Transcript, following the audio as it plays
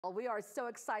Well, we are so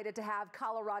excited to have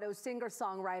Colorado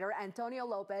singer-songwriter Antonio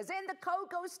Lopez in the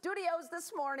KUSA studios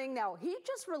this morning. Now, he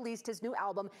just released his new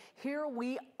album, Here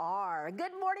We Are.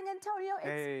 Good morning, Antonio.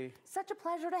 Hey. It's such a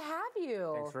pleasure to have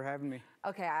you. Thanks for having me.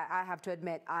 Okay, I have to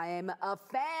admit, I am a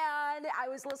fan. I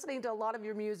was listening to a lot of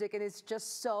your music, and it's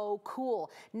just so cool.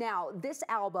 Now, this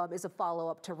album is a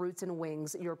follow-up to Roots and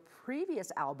Wings, your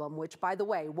previous album, which, by the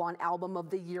way, won Album of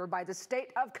the Year by the state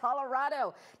of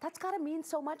Colorado. That's got to mean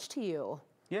so much to you.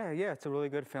 Yeah, it's a really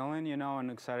good feeling, you know, and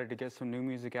excited to get some new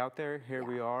music out there. Here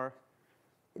we are.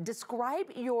 Describe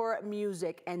your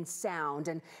music and sound,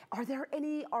 and are there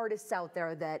any artists out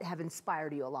there that have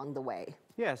inspired you along the way?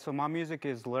 Yeah, so my music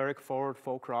is lyric forward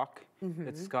folk rock.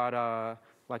 It's got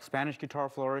like Spanish guitar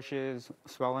flourishes,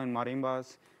 swelling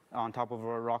marimbas on top of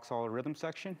a rock solid rhythm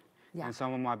section. Yeah. And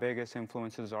some of my biggest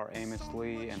influences are Amos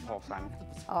Lee and Paul Simon.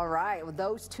 All right, well,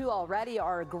 those two already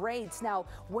are greats. Now,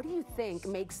 what do you think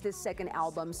makes this second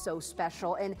album so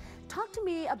special? And talk to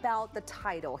me about the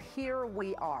title, Here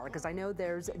We Are, because I know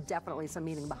there's definitely some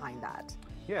meaning behind that.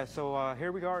 Yeah, so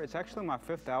Here We Are, it's actually my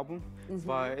fifth album,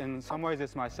 but in some ways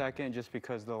it's my second just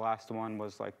because the last one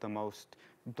was like the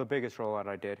biggest rollout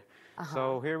I did.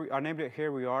 So I named it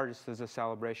Here We Are just as a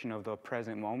celebration of the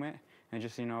present moment. And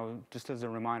just, you know, just as a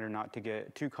reminder not to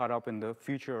get too caught up in the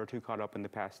future or too caught up in the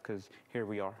past, because here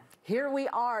we are. Here we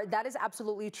are. That is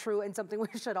absolutely true and something we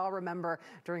should all remember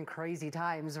during crazy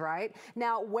times, right?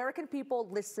 Now, where can people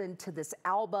listen to this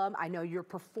album? I know you're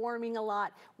performing a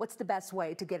lot. What's the best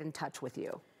way to get in touch with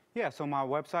you? Yeah, so my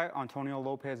website,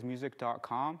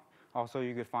 antoniolopezmusic.com. Also,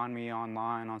 you could find me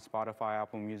online on Spotify,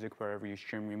 Apple Music, wherever you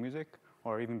stream your music.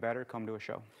 Or even better, come to a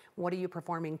show. What are you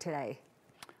performing today?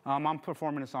 I'm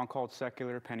performing a song called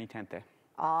Secular Penitente.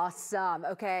 Awesome.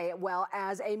 Okay, well,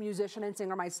 as a musician and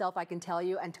singer myself, I can tell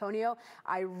you, Antonio,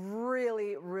 I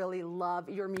really, really love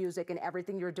your music and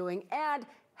everything you're doing. And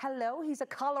hello, he's a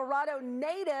Colorado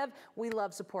native. We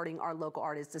love supporting our local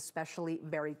artists, especially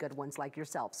very good ones like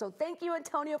yourself. So thank you,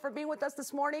 Antonio, for being with us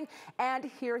this morning. And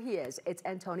here he is. It's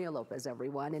Antonio Lopez,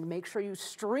 everyone. And make sure you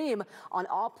stream on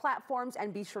all platforms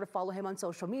and be sure to follow him on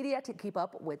social media to keep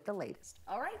up with the latest.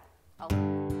 All right.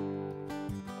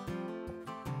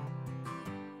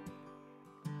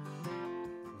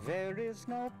 There is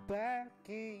no back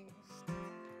east,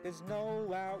 there's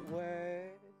no out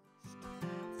west.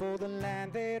 For the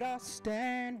land that I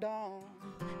stand on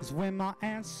is where my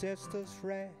ancestors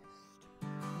rest.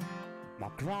 My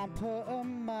grandpa a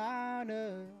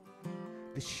miner,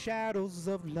 the shadows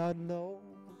of Ludlow.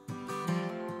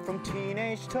 From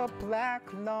teenage to black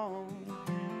lung,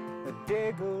 a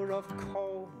digger of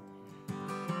coal.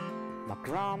 My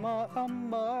grandma a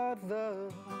mother,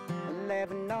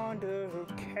 11 under her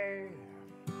care.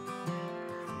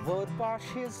 Would wash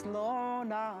his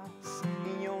lawn ice,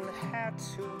 he only had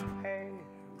 2 pair.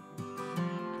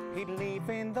 He'd leave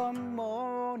in the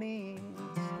mornings,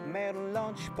 metal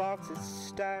lunch boxes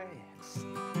stacks.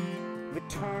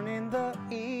 Return in the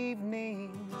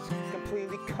evenings,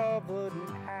 completely covered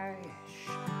in ash.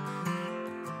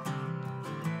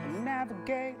 And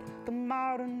navigate the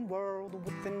modern world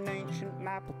with an ancient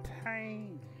map of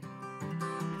pain.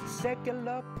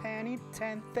 Secular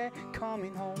penitente,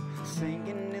 coming home,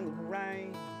 singing in the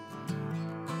rain.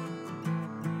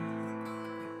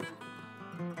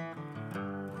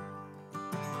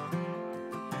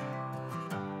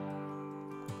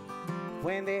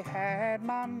 When they had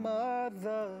my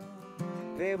mother,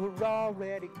 they were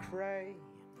already gray.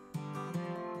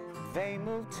 They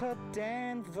moved to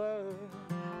Denver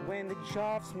when the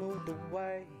jobs moved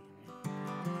away.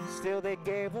 Still they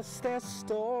gave us their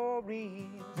stories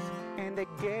and they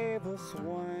gave us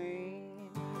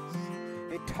wings.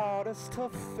 They taught us to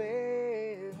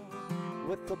feel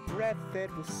with the breath that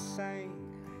we sang.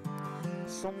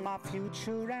 So my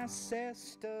future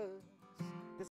ancestors